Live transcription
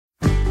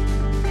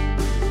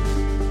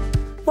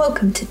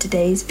welcome to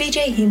today's VJ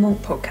Hem-Onc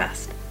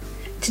podcast.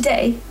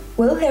 Today,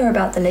 we'll hear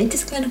about the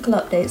latest clinical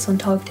updates on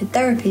targeted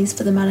therapies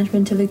for the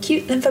management of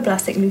acute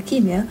lymphoblastic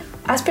leukemia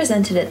as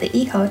presented at the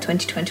EHA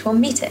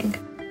 2021 meeting.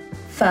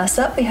 First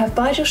up, we have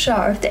Bijal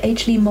Shah of the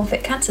H. Lee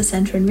Moffitt Cancer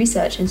Center and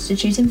Research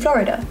Institute in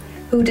Florida,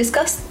 who will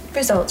discuss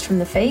results from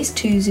the Phase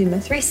 2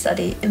 ZUMA-3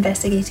 study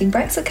investigating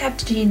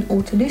brexacabtagene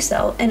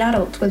autoleucel in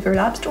adults with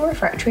relapsed or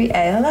refractory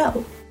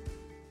ALL.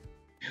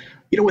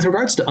 With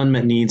regards to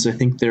unmet needs, I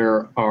think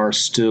there are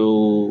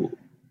still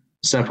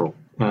several.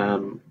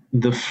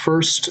 The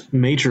first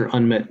major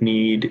unmet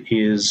need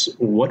is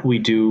what we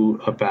do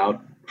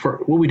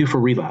for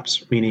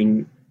relapse,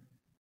 meaning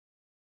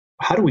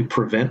how do we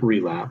prevent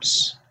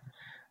relapse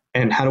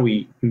and how do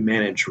we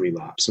manage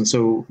relapse? And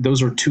so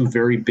those are two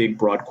very big,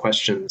 broad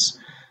questions,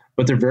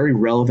 but they're very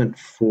relevant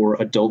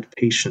for adult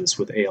patients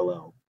with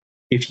ALL.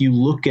 If you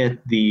look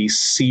at the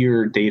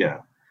SEER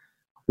data,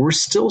 we're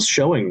still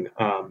showing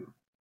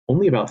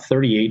only about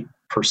 38%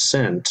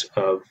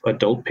 of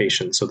adult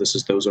patients, so this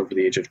is those over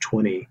the age of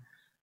 20,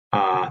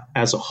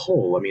 as a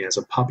whole, as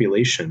a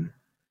population,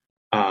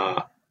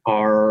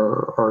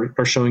 are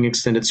showing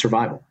extended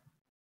survival.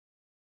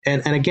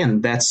 And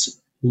again,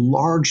 that's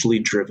largely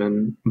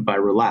driven by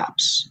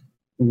relapse.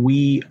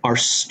 We are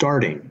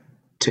starting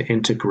to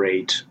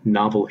integrate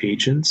novel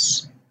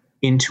agents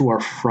into our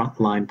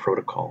frontline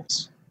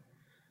protocols.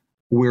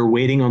 We're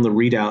waiting on the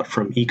readout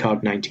from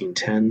ECOG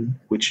 1910,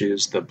 which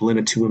is the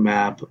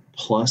blinatumomab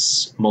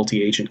plus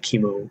multi-agent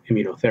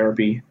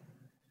chemoimmunotherapy.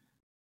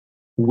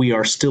 We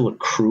are still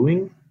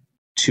accruing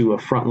to a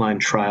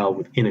frontline trial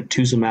with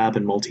inotuzumab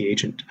and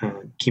multi-agent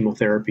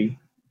chemotherapy.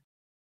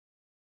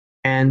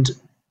 And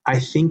I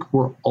think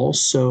we're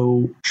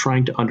also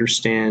trying to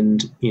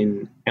understand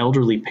in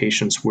elderly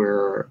patients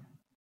where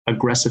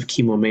aggressive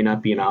chemo may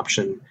not be an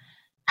option,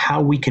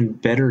 how we can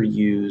better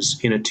use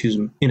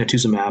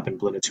inotuzumab and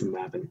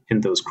blinatumomab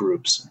in those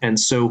groups. And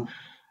so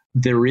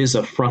there is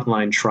a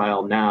frontline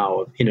trial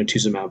now of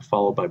inotuzumab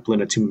followed by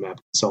blinatumomab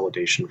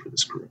consolidation for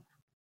this group.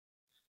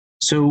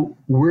 So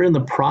we're in the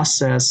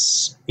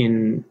process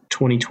in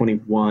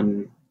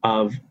 2021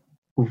 of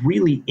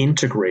really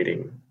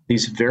integrating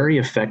these very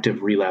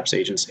effective relapse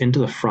agents into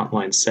the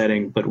frontline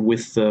setting, but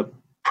with the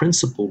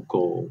principal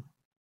goal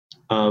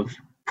of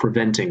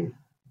preventing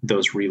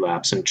those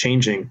relapse and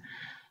changing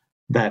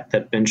that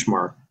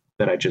benchmark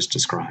that I just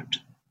described.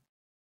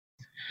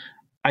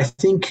 I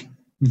think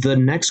the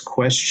next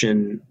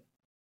question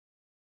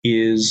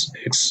is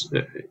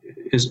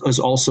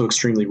also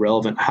extremely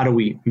relevant. How do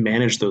we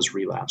manage those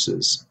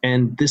relapses?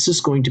 And this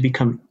is going to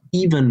become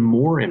even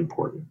more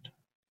important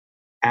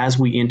as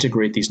we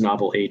integrate these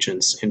novel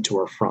agents into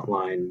our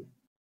frontline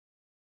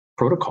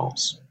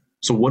protocols.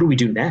 So what do we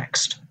do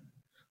next?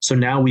 So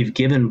now we've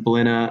given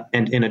blina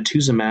and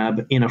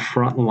inotuzumab in a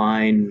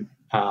frontline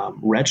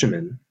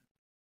regimen.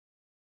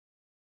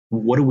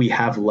 What do we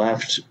have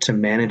left to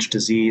manage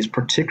disease,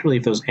 particularly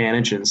if those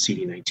antigens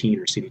CD19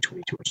 or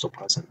CD22 are still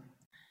present?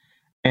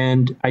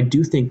 And I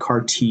do think CAR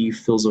T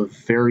fills a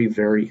very,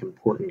 very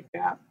important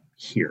gap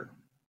here.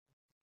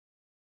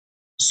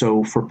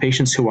 So for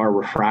patients who are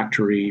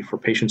refractory, for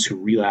patients who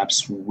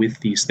relapse with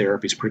these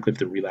therapies, particularly if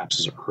the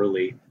relapses are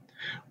early,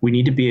 we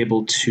need to be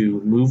able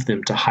to move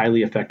them to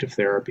highly effective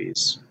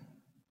therapies.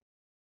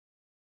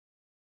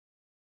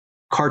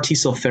 CAR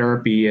T-cell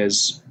therapy,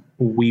 as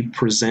we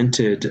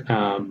presented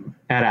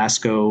at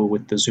ASCO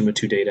with the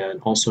ZUMA-2 data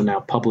and also now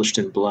published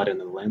in Blood in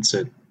the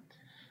Lancet,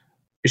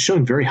 is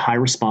showing very high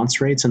response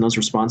rates, and those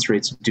response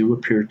rates do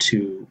appear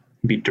to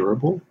be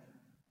durable.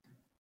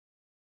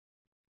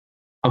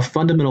 A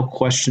fundamental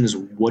question is,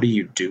 what do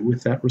you do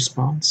with that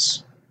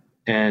response?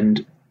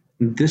 And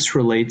this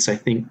relates, I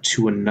think,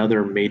 to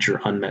another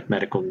major unmet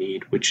medical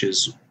need,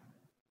 this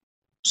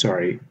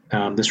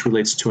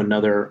relates to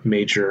another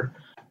major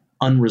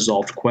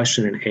unresolved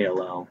question in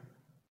ALL.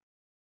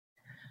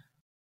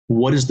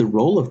 What is the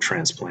role of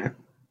transplant?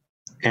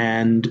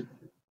 And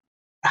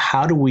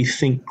how do we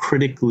think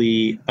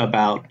critically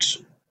about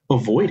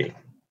avoiding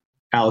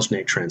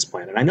allogeneic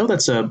transplant? And I know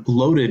that's a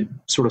loaded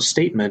sort of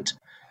statement.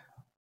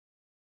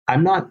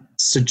 I'm not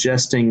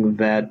suggesting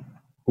that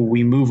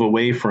we move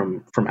away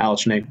from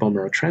allogeneic bone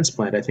marrow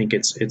transplant. I think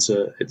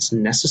it's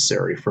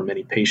necessary for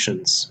many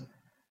patients.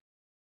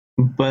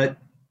 But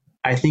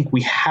I think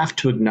we have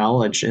to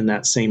acknowledge in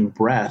that same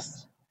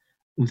breath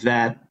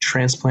that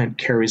transplant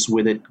carries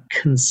with it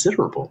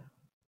considerable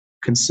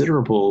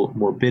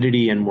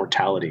morbidity and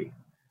mortality.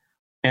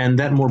 And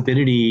that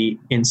morbidity,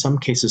 in some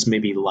cases, may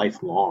be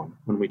lifelong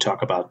when we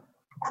talk about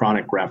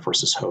chronic graft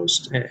versus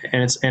host.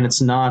 And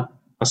it's not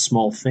a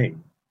small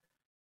thing.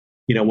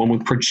 When we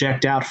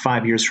project out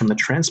 5 years from the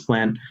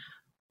transplant,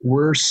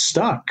 we're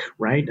stuck,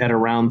 right, at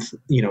around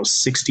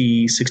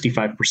 60,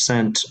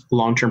 65%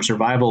 long-term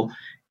survival.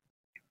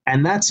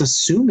 And that's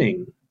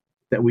assuming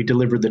that we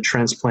delivered the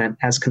transplant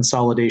as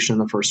consolidation in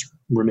the first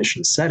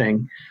remission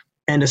setting,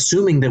 and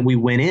assuming that we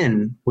went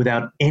in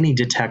without any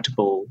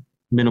detectable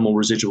minimal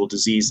residual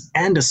disease,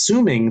 and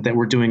assuming that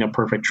we're doing a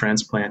perfect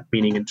transplant,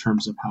 meaning in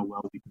terms of how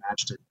well we've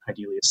matched it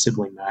ideally a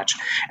sibling match.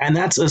 And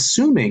that's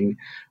assuming,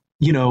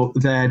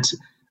 that,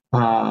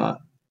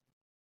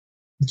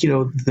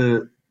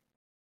 the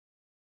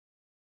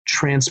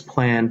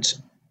transplant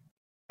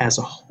as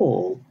a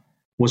whole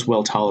was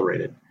well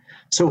tolerated.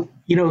 So,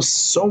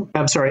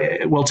 I'm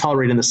sorry, well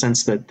tolerated in the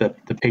sense that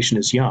the patient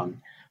is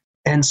young.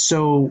 And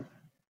so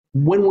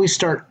when we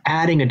start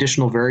adding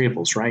additional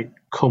variables, right,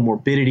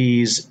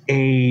 comorbidities,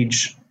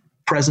 age,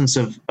 presence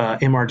of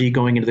MRD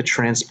going into the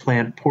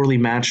transplant, poorly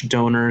matched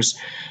donors,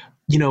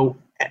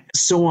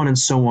 so on and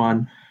so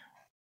on,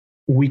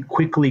 we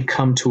quickly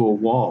come to a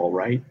wall,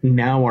 right?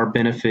 Now our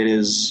benefit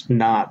is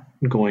not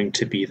going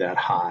to be that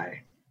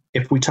high.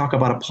 If we talk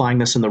about applying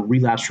this in the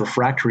relapse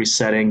refractory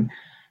setting,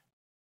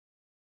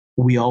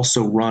 we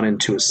also run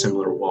into a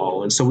similar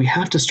wall. And so we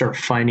have to start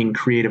finding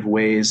creative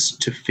ways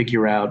to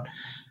figure out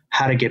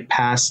how to get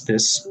past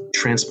this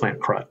transplant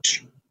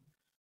crutch.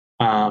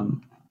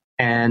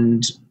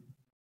 And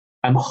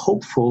I'm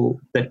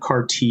hopeful that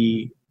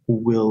CAR-T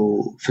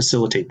will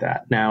facilitate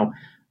that. Now,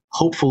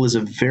 hopeful is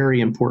a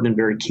very important and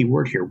very key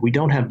word here. We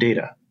don't have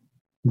data.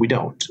 We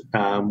don't.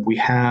 We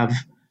have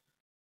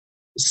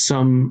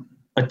some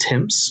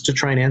attempts to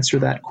try and answer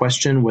that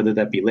question, whether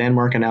that be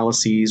landmark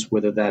analyses,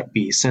 whether that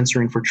be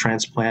censoring for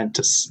transplant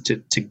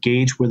to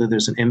gauge whether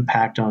there's an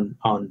impact on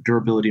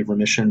durability of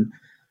remission.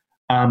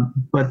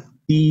 But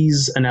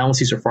these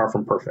analyses are far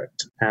from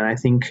perfect. And I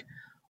think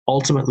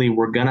ultimately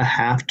we're going to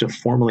have to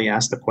formally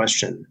ask the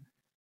question,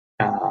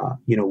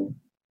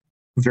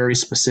 very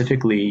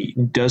specifically,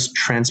 does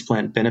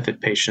transplant benefit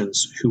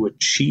patients who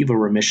achieve a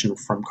remission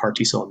from CAR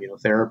T-cell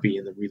immunotherapy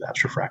in the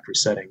relapse refractory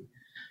setting?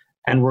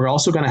 And we're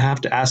also going to have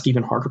to ask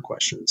even harder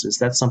questions. Is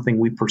that something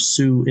we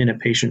pursue in a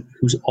patient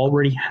who's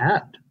already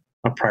had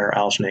a prior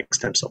allogeneic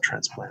stem cell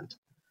transplant?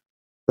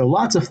 So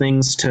lots of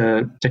things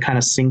to kind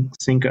of sink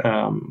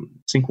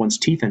one's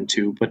teeth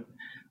into, but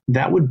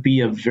that would be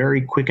a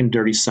very quick and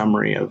dirty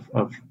summary of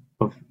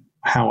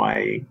how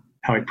I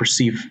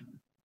perceive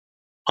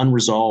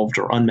unresolved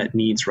or unmet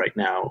needs right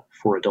now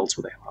for adults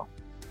with ALL.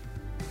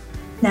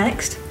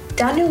 Next,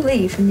 Daniel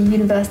Lee from the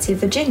University of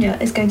Virginia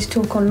is going to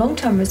talk on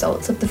long-term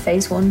results of the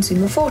Phase 1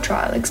 ZUMA-4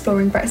 trial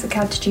exploring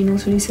brexacategene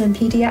autoleucel in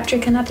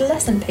pediatric and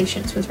adolescent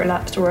patients with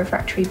relapsed or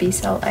refractory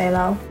B-cell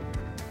ALL.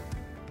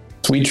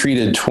 We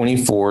treated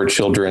 24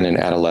 children and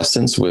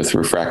adolescents with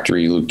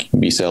refractory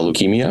B-cell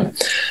leukemia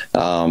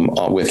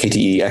with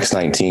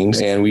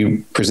KTE-X19, and we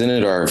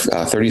presented our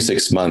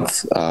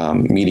 36-month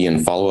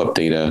median follow-up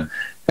data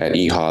at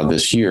EHA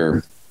this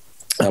year.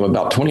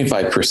 About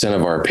 25%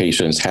 of our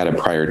patients had a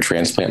prior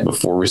transplant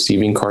before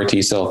receiving CAR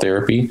T-cell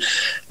therapy, and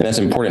that's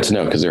important to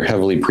note because they're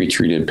heavily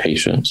pretreated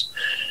patients.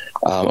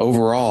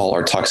 Overall,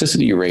 our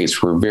toxicity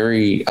rates were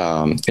very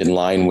in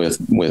line with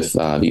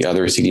the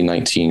other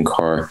CD19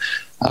 CAR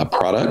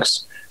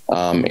products,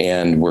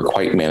 and were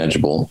quite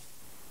manageable.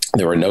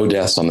 There were no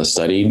deaths on the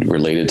study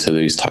related to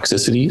these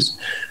toxicities,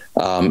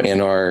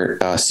 and our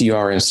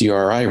CR and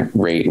CRI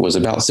rate was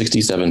about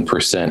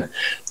 67%,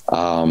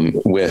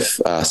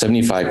 with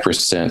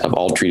 75% of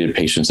all treated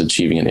patients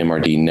achieving an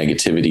MRD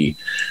negativity.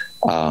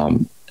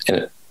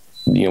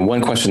 And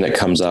one question that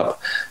comes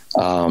up,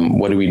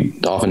 what do we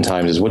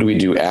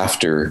do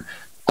after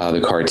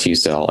the CAR T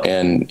cell?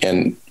 And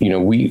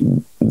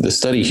the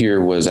study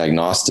here was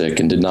agnostic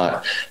and did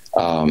not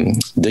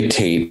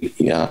dictate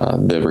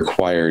the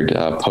required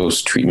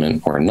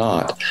post-treatment or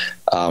not.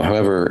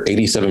 However,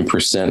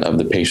 87% of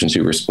the patients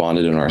who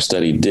responded in our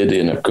study did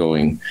end up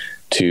going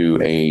to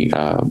a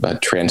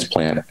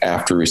transplant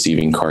after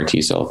receiving CAR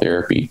T-cell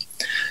therapy.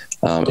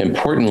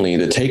 Importantly,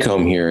 the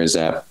take-home here is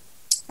that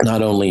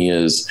not only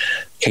is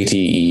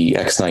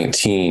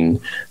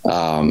KTE-X19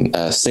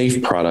 a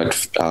safe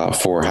product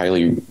for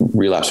highly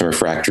relapsed and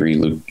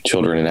refractory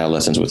children and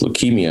adolescents with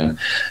leukemia,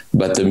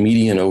 but the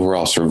median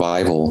overall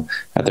survival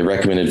at the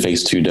recommended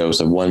phase 2 dose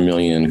of 1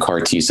 million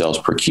CAR T cells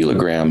per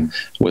kilogram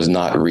was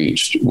not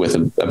reached, with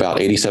about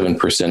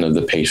 87% of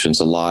the patients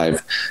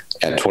alive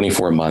at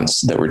 24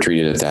 months that were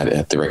treated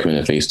at the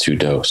recommended phase 2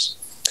 dose.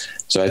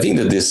 So I think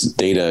that this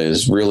data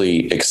is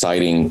really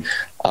exciting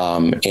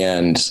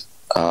and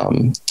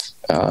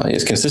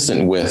is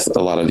consistent with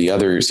a lot of the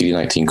other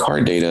CD19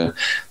 CAR data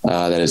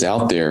that is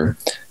out there.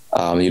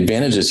 The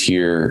advantages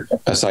here,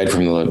 aside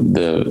from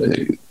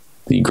the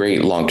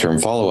great long-term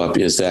follow-up,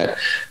 is that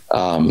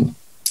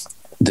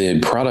the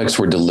products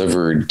were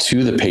delivered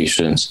to the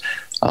patients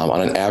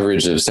on an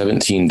average of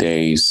 17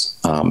 days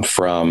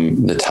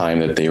from the time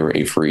that they were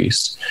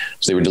apheresed.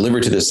 So they were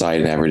delivered to the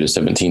site an average of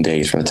 17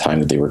 days from the time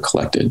that they were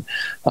collected.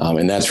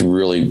 And that's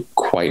really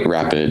quite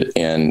rapid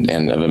and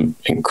of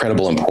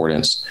incredible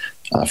importance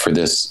for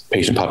this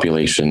patient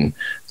population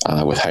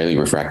with highly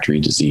refractory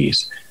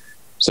disease.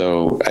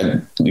 So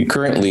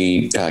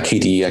currently,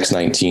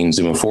 KTE-X19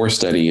 ZUMA-4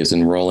 study is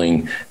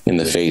enrolling in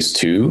the phase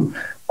 2.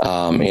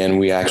 And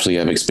we actually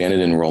have expanded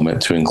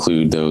enrollment to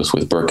include those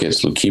with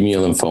Burkitt's leukemia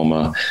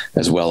lymphoma,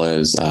 as well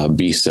as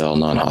B-cell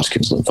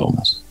non-Hodgkin's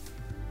lymphomas.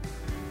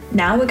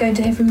 Now we're going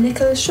to hear from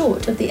Nicholas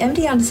Short of the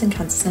MD Anderson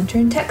Cancer Center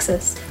in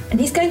Texas, and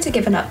he's going to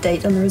give an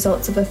update on the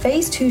results of a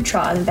phase 2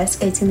 trial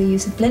investigating the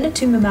use of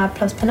blinatumomab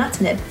plus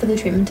ponatinib for the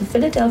treatment of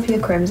Philadelphia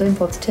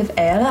chromosome-positive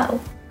ALL.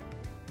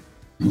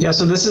 Yeah,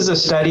 so this is a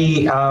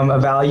study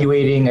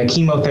evaluating a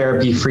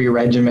chemotherapy-free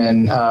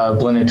regimen of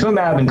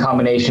blinatumomab in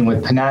combination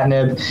with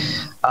ponatinib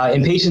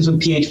in patients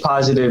with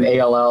Ph-positive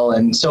ALL.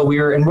 And so we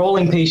are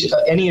enrolling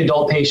any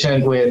adult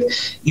patient with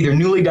either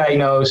newly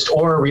diagnosed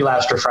or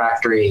relapsed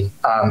refractory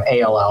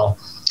ALL.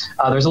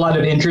 There's a lot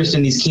of interest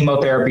in these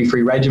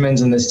chemotherapy-free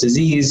regimens in this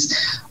disease.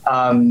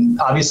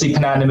 Obviously,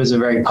 ponatinib is a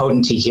very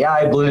potent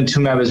TKI.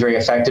 Blinatumomab is very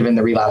effective in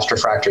the relapsed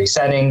refractory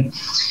setting.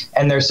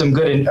 And there's some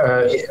good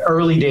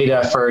early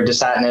data for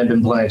dasatinib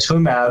and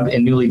blinatumomab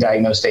in newly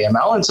diagnosed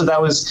AML. And so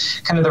that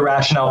was kind of the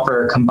rationale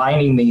for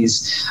combining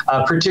these,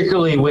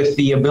 particularly with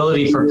the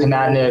ability for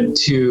ponatinib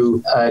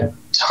to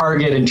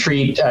target and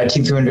treat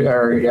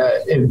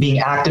being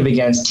active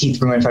against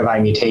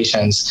T315I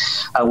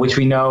mutations, which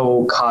we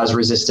know cause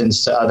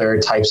resistance to other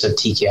types of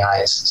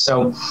TKIs.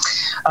 So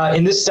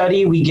in this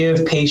study, we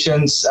give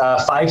patients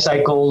 5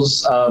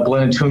 cycles of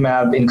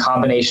blinatumomab in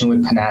combination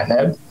with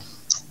ponatinib.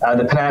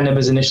 The ponatinib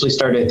is initially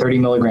started at 30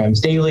 milligrams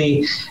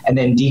daily and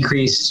then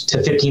decreased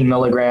to 15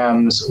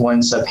 milligrams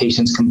once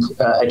patients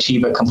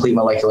achieve a complete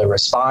molecular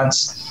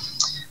response.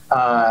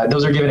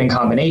 Those are given in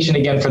combination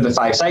again for the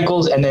 5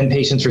 cycles, and then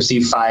patients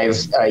receive 5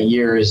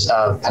 years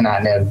of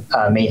ponatinib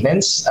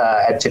maintenance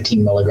at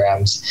 15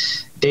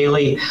 milligrams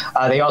daily.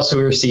 They also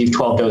receive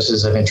 12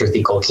 doses of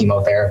intrathecal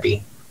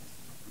chemotherapy.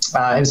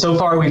 And so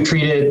far, we've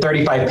treated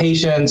 35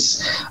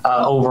 patients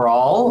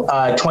overall,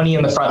 20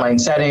 in the frontline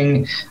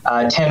setting,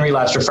 10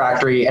 relapsed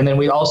refractory, and then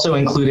we also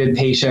included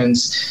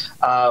patients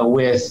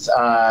with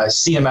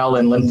CML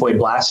and lymphoid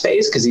blast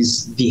phase because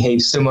these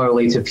behave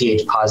similarly to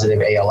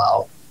Ph-positive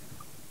ALL.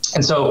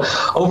 And so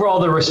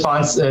overall, the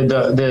response, I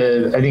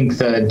think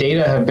the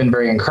data have been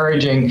very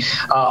encouraging.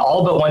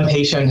 All but 1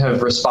 patient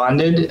have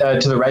responded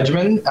to the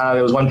regimen.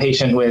 There was 1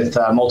 patient with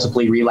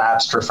multiply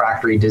relapsed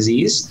refractory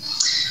disease.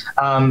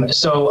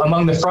 So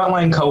among the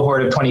frontline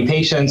cohort of 20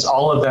 patients,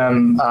 all of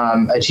them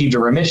achieved a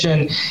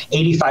remission,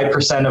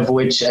 85% of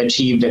which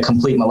achieved a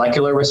complete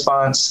molecular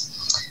response.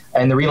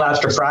 In the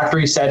relapsed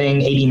refractory setting,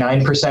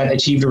 89%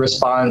 achieved a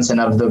response, and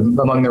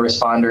among the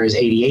responders,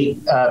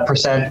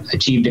 88%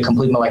 achieved a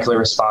complete molecular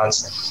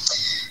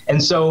response.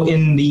 And so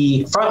in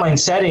the frontline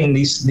setting,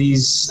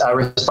 these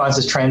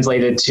responses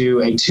translated to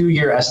a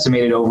 2-year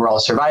estimated overall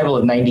survival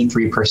of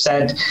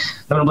 93%.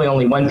 Notably,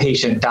 only 1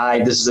 patient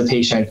died. This is a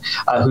patient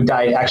who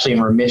died actually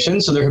in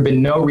remission. So there have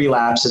been no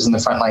relapses in the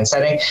frontline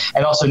setting,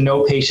 and also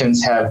no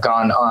patients have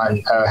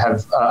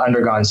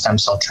undergone stem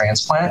cell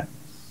transplant.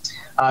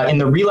 In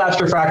the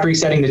relapsed refractory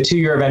setting, the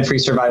 2-year event-free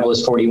survival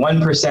is 41%,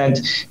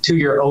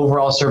 2-year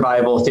overall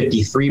survival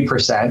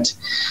 53%.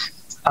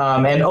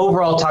 And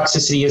overall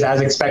toxicity is as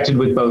expected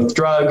with both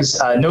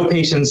drugs. No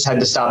patients had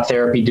to stop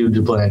therapy due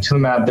to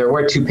blinatumomab. There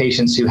were 2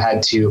 patients who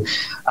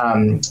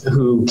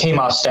who came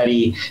off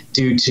study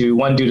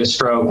one due to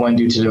stroke, 1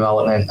 due to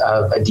development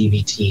of a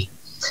DVT.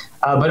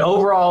 But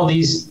overall,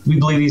 we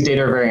believe these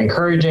data are very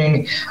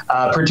encouraging,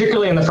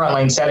 particularly in the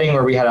frontline setting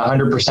where we had a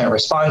 100%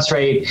 response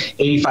rate,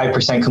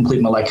 85%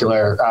 complete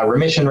molecular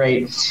remission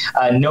rate,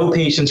 no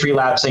patients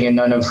relapsing, and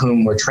none of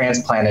whom were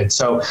transplanted.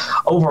 So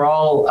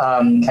overall,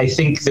 I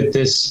think that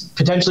this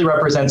potentially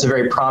represents a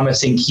very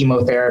promising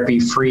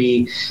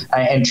chemotherapy-free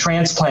and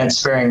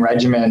transplant-sparing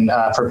regimen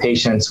for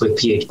patients with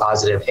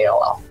Ph-positive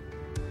ALL.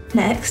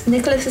 Next,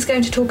 Nicholas is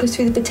going to talk us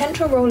through the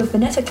potential role of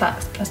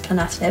venetoclax plus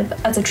ponatinib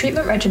as a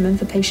treatment regimen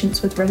for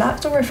patients with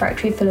relapsed or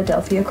refractory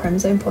Philadelphia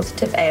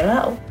chromosome-positive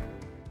ALL.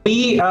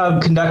 We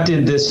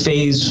conducted this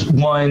phase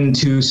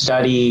 1/2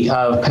 study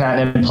of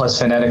ponatinib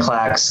plus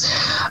venetoclax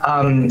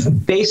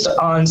based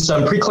on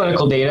some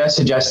preclinical data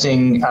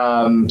suggesting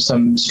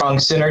some strong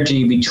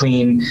synergy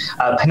between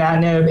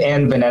ponatinib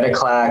and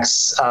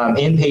venetoclax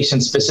in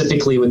patients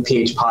specifically with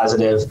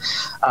Ph-positive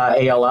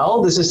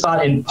ALL. This is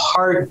thought in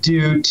part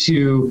due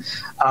to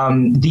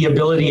the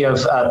ability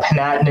of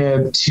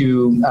ponatinib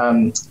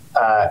to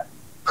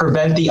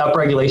prevent the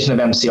upregulation of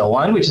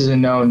MCL1, which is a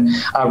known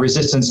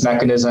resistance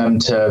mechanism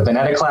to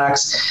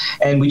venetoclax.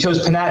 And we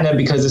chose ponatinib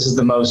because this is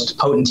the most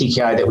potent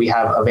TKI that we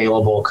have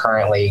available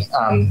currently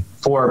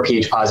for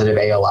Ph-positive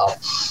ALL.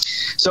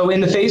 So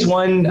in the phase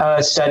 1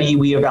 study,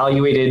 we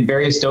evaluated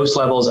various dose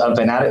levels of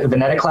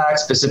venetoclax,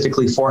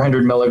 specifically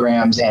 400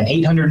 milligrams and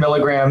 800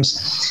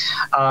 milligrams.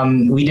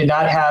 We did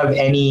not have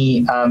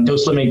any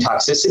dose-limiting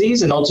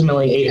toxicities, and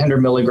ultimately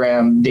 800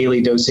 milligram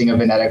daily dosing of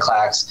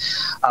venetoclax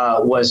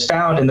was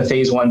found in the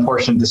phase 1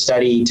 portion of the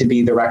study to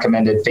be the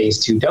recommended phase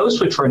 2 dose,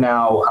 which we're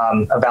now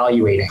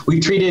evaluating.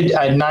 We've treated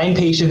 9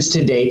 patients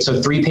to date, so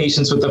 3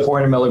 patients with the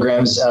 400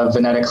 milligrams of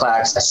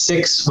venetoclax,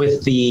 6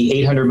 with the the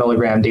 800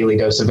 milligram daily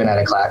dose of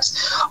venetoclax.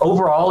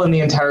 Overall, in the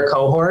entire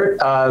cohort,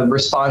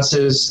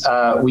 responses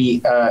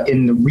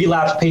in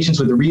relapsed patients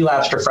with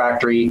relapsed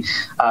refractory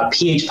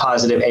pH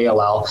positive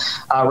ALL,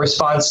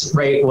 response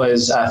rate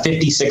was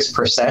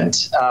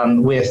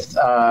 56%, with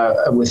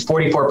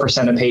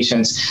 44% of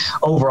patients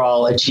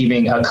overall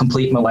achieving a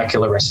complete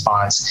molecular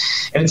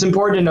response. And it's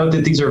important to note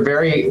that these were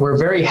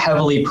very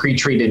heavily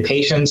pretreated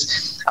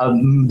patients,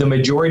 the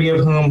majority of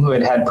whom who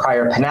had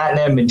prior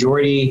ponatinib,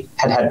 majority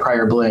had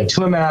prior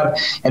blinatumomab,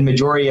 and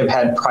majority have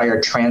had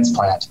prior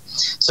transplant.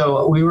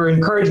 So we were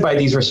encouraged by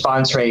these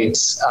response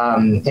rates,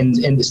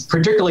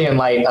 particularly in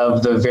light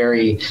of the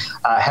very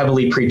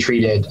heavily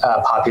pretreated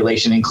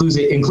population,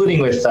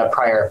 including with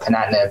prior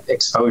ponatinib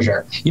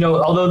exposure.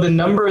 Although the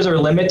numbers are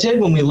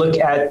limited, when we look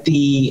at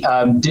the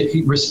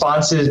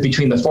responses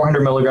between the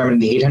 400 milligram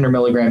and the 800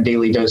 milligram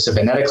daily dose of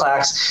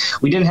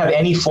venetoclax, we didn't have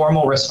any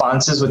formal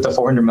responses with the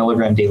 400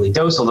 milligram daily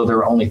dose, although there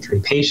were only 3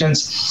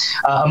 patients.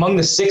 Among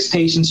the 6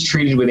 patients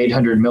treated with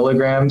 800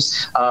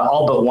 milligrams,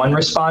 all but 1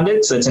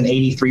 responded, so it's an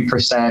 83%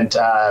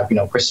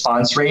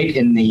 response rate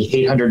in the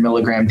 800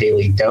 milligram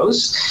daily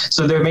dose.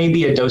 So there may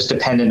be a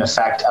dose-dependent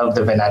effect of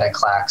the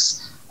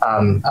venetoclax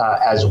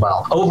as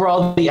well.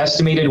 Overall, the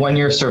estimated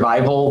 1-year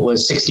survival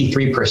was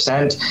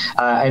 63%,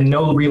 and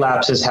no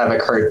relapses have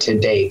occurred to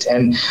date.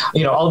 And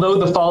although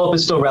the follow-up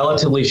is still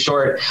relatively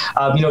short,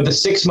 the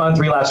 6-month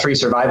relapse-free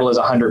survival is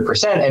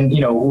 100%. And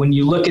when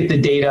you look at the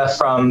data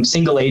from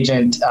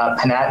single-agent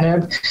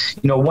ponatinib,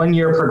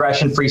 1-year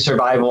progression-free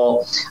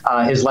survival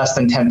is less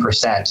than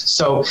 10%.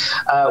 So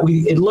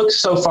it looks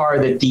so far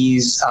that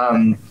these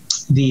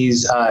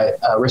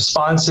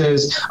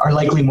responses are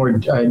likely more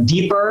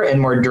deeper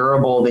and more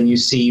durable than you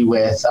see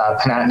with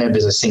ponatinib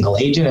as a single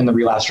agent in the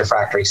relapsed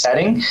refractory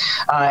setting.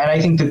 And I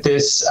think that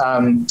this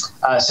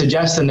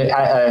suggests a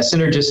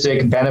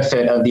synergistic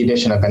benefit of the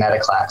addition of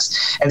venetoclax.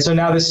 And so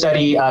now the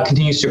study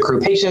continues to accrue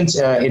patients.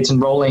 It's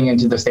enrolling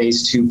into the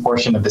phase 2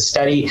 portion of the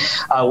study,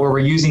 where we're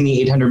using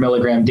the 800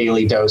 milligram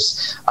daily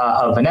dose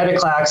of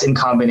venetoclax in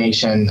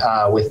combination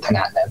with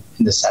ponatinib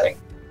in this setting.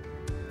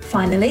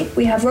 Finally,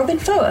 we have Robin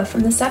Foer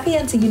from the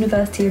Sapienza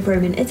University of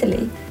Rome in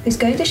Italy, who's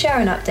going to share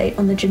an update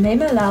on the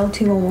Jemima-Lal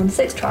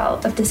 2116 trial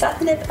of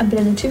dasatinib and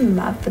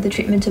blinatumomab for the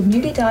treatment of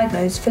newly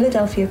diagnosed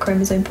Philadelphia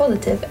chromosome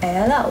positive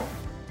ALL.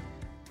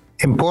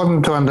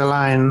 Important to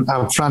underline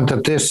up front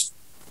that this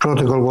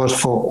protocol was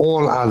for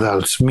all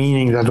adults,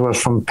 meaning that was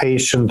for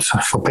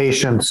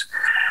patients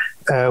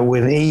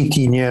with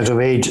 18 years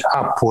of age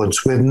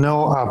upwards, with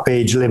no up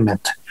age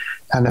limit.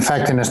 And in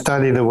fact, in the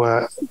study, there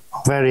were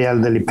very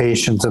elderly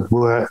patients that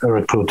were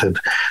recruited.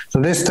 So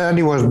this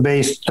study was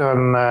based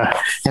on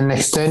an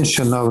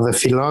extension of the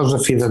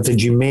philosophy that the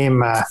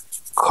Jemima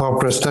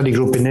Corporate Study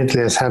Group in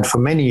Italy has had for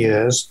many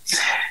years,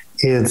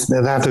 is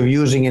that of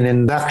using in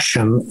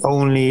induction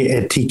only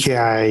a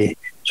TKI,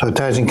 so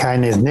tyrosine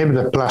kinase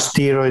inhibitor plus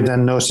steroid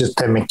and no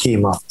systemic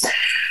chemo.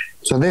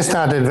 So this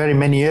started very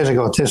many years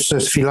ago.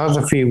 This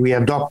philosophy we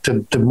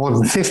adopted more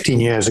than 15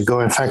 years ago.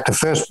 In fact, the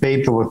first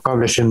paper was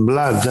published in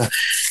Blood,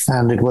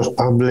 and it was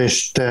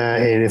published,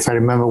 if I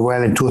remember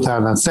well, in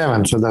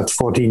 2007. So that's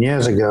 14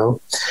 years ago.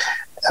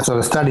 So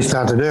the study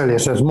started earlier.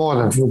 So it's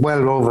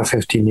well over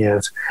 15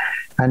 years.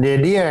 And the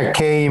idea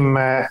came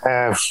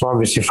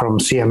obviously from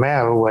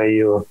CML, where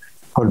you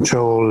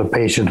control the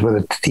patient with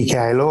a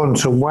TKI alone.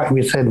 So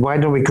we said, why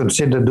don't we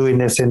consider doing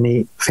this in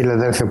the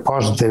Philadelphia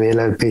positive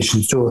ALL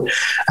patients too?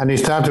 And we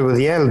started with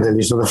the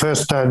elderly. So the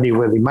first study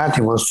with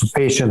imatinib was for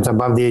patients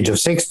above the age of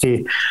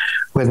 60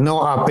 with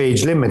no up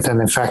age limit.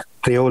 And in fact,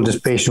 the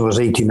oldest patient was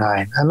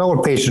 89. And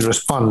all patients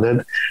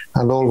responded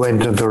and all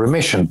went into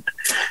remission,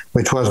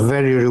 which was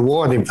very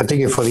rewarding,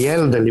 particularly for the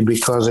elderly,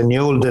 because in the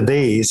older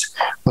days,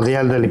 for the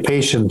elderly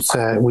patients,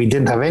 we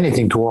didn't have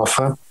anything to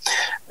offer.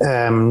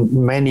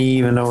 Many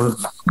even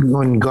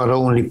got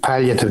only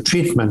palliative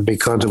treatment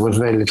because there was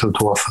very little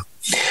to offer.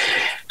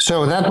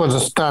 So that was the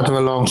start of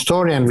a long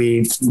story, and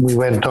we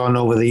went on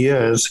over the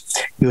years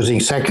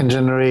using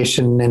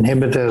second-generation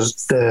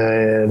inhibitors,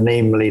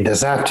 namely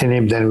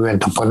dasatinib, then we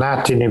went to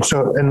ponatinib.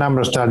 So a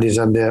number of studies,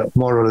 and they're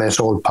more or less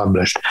all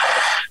published.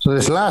 So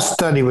this last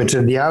study, which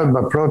is the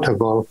ALBA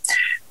protocol,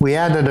 we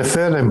added a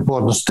further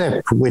important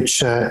step,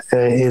 which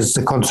is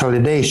the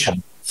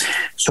consolidation.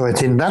 So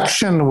it's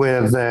induction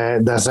with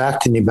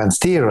dasatinib and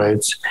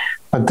steroids,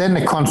 but then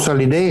the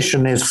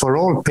consolidation is for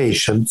all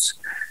patients.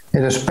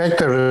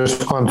 Irrespective of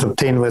response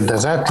obtained with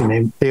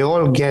dasatinib, they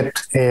all get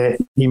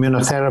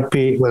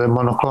immunotherapy with a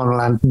monoclonal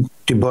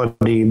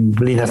antibody,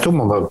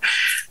 blinatumomab,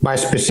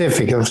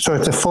 bispecific. So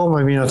it's a form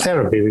of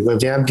immunotherapy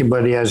because the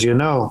antibody, as you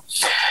know,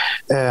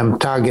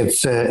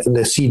 targets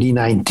the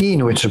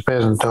CD19, which is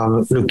present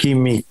on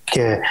leukemic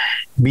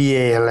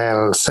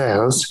BALL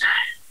cells.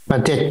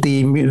 But yet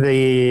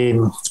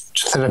the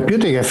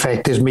therapeutic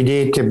effect is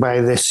mediated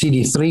by the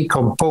CD3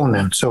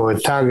 component. So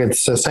it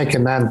targets the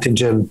second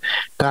antigen,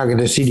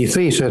 targeted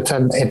CD3. So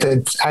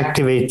it's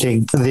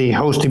activating the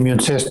host immune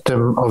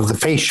system of the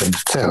patient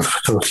itself,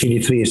 so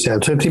CD3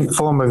 cells. So it's a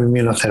form of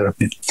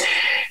immunotherapy.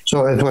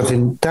 So it was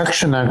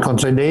induction and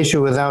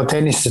consolidation without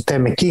any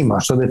systemic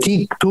chemo. So the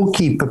two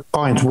key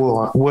points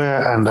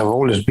were and have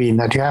always been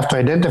that you have to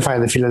identify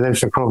the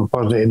Philadelphia chromosome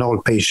positive in all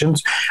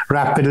patients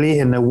rapidly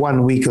in the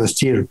 1 week of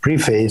steroid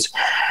prephase.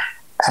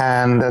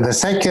 And the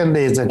second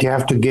is that you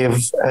have to give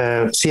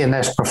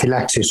CNS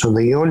prophylaxis. So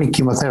the only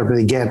chemotherapy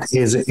they get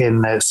is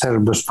in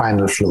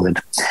cerebrospinal fluid.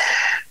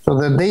 So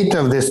the data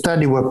of this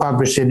study were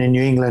published in the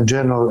New England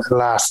Journal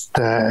last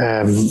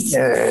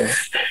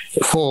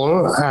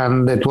fall,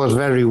 and it was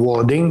very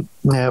rewarding.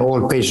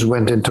 All patients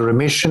went into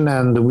remission,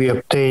 and we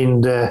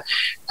obtained, at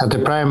the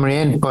primary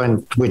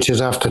endpoint, which is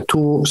after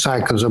 2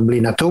 cycles of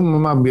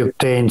blinatumomab, we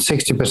obtained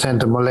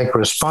 60% of molecular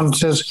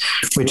responses,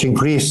 which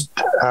increased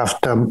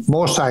after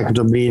more cycles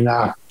of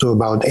blina to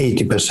about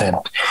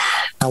 80%.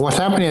 Now, what's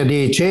happening at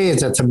DHA is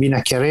that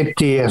Sabina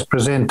Chiaretti has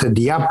presented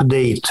the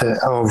update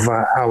of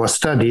our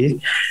study,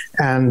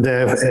 and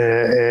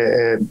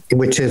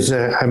which is,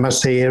 I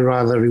must say,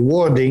 rather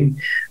rewarding,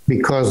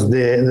 because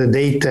the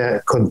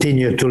data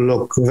continue to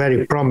look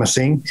very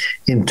promising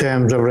in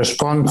terms of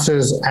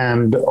responses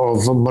and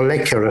of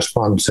molecular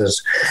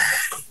responses.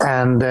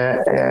 And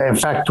in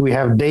fact, we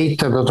have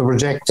data that are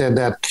projected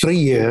at 3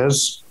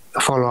 years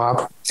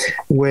follow-up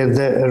with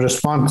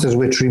responses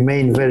which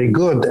remain very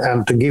good.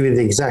 And to give you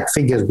the exact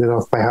figures, because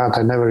off by heart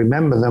I never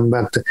remember them,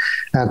 but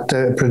at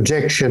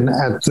projection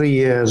at 3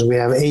 years we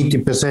have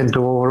 80%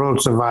 of overall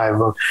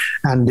survival,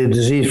 and the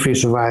disease-free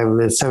survival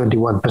is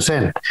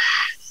 71%.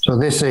 So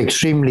this is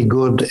extremely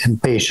good in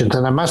patients.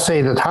 And I must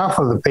say that half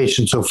of the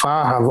patients so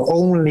far have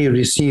only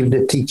received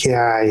a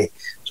TKI,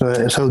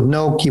 so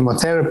no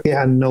chemotherapy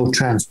and no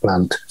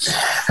transplant.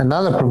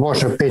 Another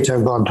proportion of patients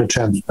have gone to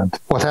transplant.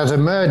 What has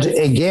emerged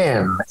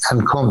again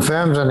and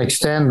confirms and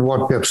extends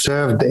what we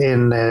observed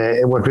in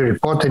what we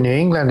report in New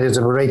England is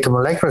a rate of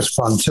molecular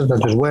responses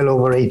that is well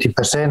over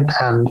 80%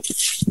 and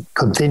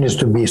continues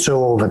to be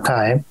so over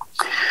time.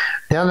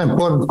 The other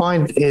important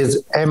point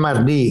is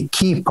MRD,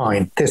 key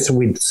point. This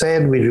we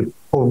said, we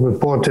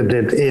reported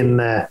it in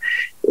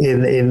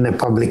the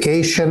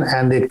publication,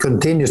 and it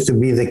continues to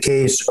be the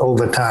case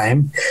over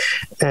time.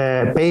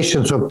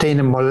 Patients obtain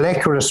a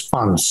molecular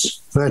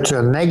response,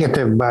 virtual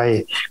negative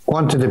by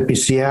quantitative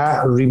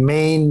PCR,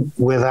 remain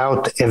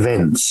without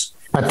events,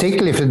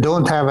 particularly if they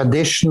don't have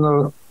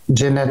additional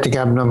genetic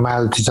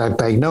abnormalities at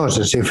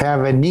diagnosis. If you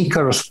have a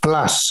Nicaros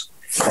plus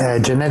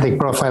genetic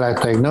profile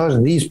at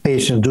diagnosis, these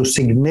patients do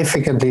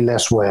significantly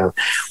less well.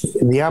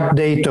 The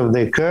update of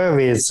the curve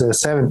is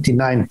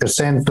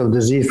 79% of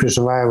disease-free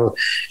survival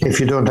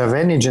if you don't have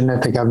any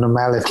genetic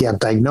abnormality at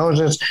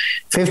diagnosis,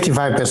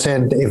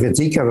 55% if it's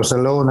Icaros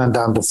alone, and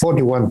down to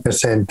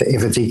 41%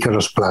 if it's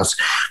Icaros plus.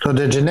 So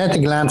the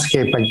genetic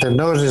landscape at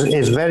diagnosis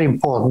is very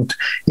important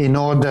in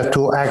order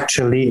to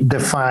actually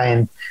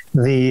define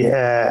the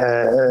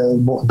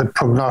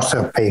prognosis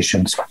of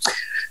patients.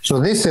 So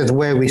this is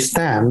where we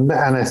stand,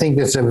 and I think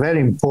it's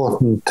very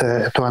important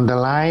to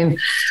underline.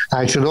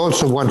 I should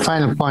also, one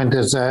final point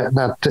is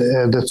that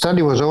the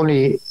study was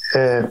only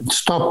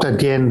stopped at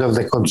the end of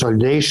the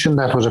consolidation.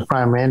 That was a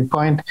primary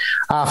endpoint.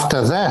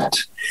 After that,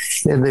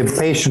 the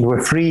patients were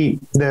free,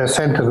 the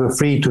centers were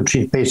free to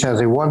treat patients as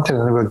they wanted,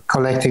 and they were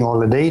collecting all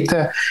the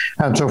data.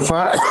 And so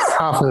far,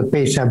 half of the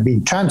patients have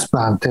been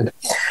transplanted.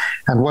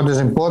 And what is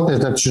important is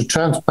that the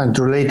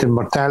transplant-related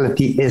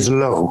mortality is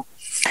low.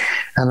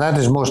 And that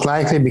is most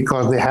likely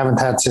because they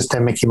haven't had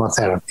systemic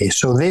chemotherapy.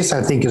 So this,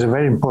 I think, is a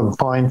very important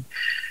point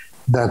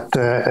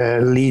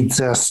that leads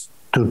us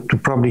to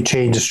probably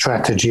change the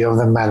strategy of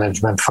the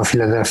management for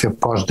Philadelphia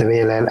positive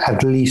ALL,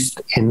 at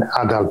least in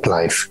adult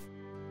life.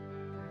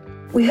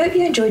 We hope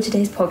you enjoyed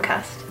today's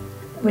podcast.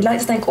 We'd like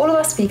to thank all of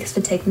our speakers for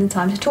taking the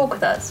time to talk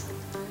with us.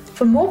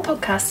 For more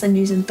podcasts and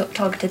news and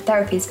targeted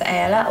therapies for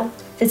ALL,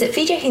 visit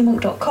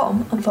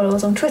vjhemonc.com and follow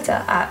us on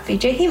Twitter at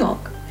vjhemonc.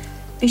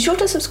 Be sure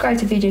to subscribe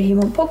to VJ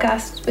Hemonc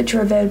podcasts, which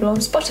are available on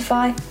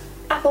Spotify,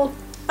 Apple,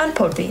 and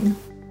Podbean.